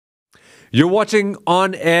You're watching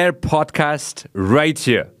On Air podcast right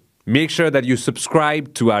here. Make sure that you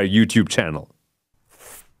subscribe to our YouTube channel.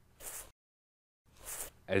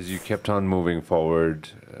 As you kept on moving forward,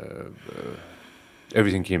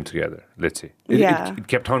 everything came together, let's say. It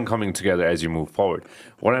kept on coming together as you move forward.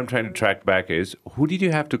 What I'm trying to track back is, who did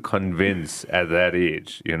you have to convince at that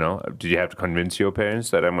age? You know, did you have to convince your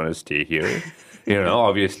parents that I'm going to stay here? You know,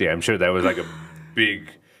 obviously, I'm sure that was like a big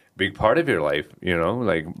part of your life, you know,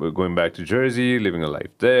 like going back to Jersey, living a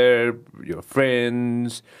life there, your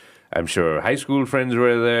friends. I'm sure high school friends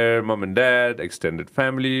were there, mom and dad, extended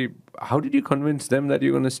family. How did you convince them that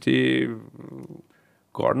you're going to stay?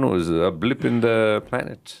 God knows, a blip in the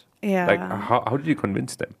planet. Yeah. Like, how did you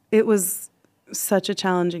convince them? It was such a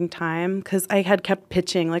challenging time because I had kept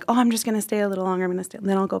pitching, like, oh, I'm just going to stay a little longer. I'm going to stay.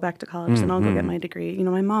 Then I'll go back to college. Then I'll go get my degree. You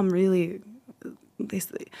know, my mom really,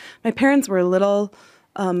 my parents were a little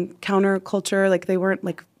counterculture. Like, they weren't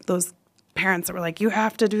like those parents that were like, you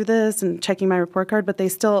have to do this and checking my report card. But they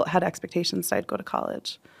still had expectations that I'd go to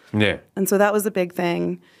college. Yeah. And so that was a big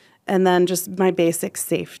thing. And then just my basic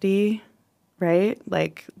safety, right?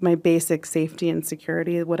 Like my basic safety and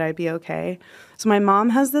security, would I be okay? So my mom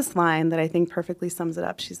has this line that I think perfectly sums it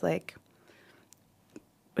up. She's like,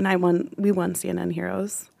 when we won CNN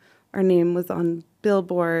Heroes, our name was on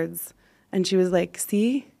billboards, and she was like,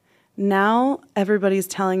 see, now everybody's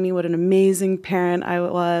telling me what an amazing parent I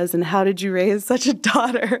was and how did you raise such a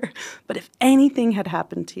daughter? But if anything had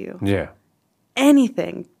happened to you,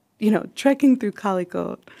 anything, you know, trekking through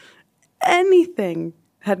Calicut, anything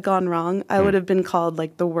had gone wrong, I would have been called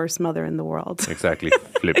like the worst mother in the world. Exactly.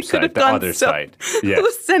 Flip side, the other side. Yeah. I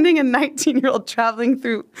was sending a 19-year-old traveling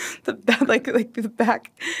through the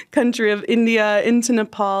back country of India into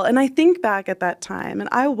Nepal. And I think back at that time, and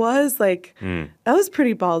I was like, that was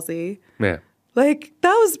pretty ballsy. Yeah. Like,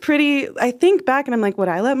 that was pretty, I think back and I'm like, would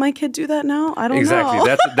I let my kid do that now? I don't know.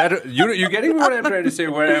 Exactly. You're getting what I'm trying to say,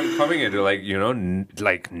 where I'm coming into, like, you know,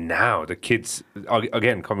 like now the kids,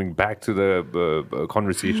 again, coming back to the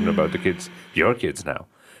conversation about the kids, your kids now,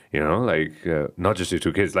 you know, like, not just your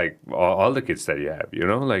two kids, like all the kids that you have, you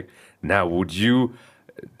know, like now would you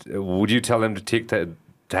tell them to take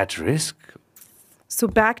that risk? So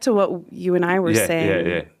back to what you and I were saying.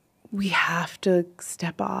 Yeah. We have to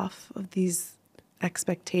step off of these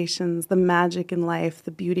expectations, the magic in life,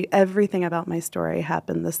 the beauty, everything about my story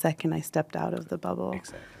happened the second I stepped out of the bubble.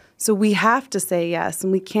 Exactly. So we have to say yes,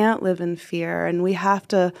 and we can't live in fear, and we have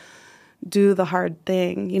to do the hard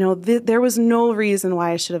thing. You know, there was no reason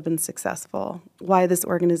why I should have been successful, why this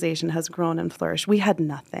organization has grown and flourished. We had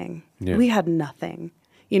nothing. Yeah. We had nothing,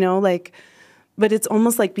 you know, like, but it's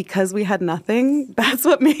almost like because we had nothing, that's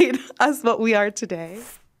what made us what we are today.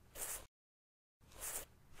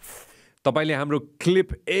 तपाईले हाम्रो clip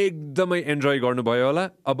एकदमै enjoy गर्नुभयो होला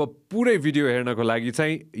अब पुरै video हेर्नको लागि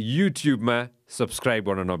चाहिँ युट्युबमा सब्स्क्राइब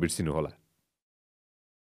गर्न नबिर्सिनु होला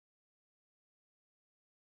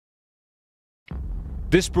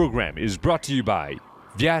This program is brought to you by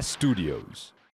Vyas Studios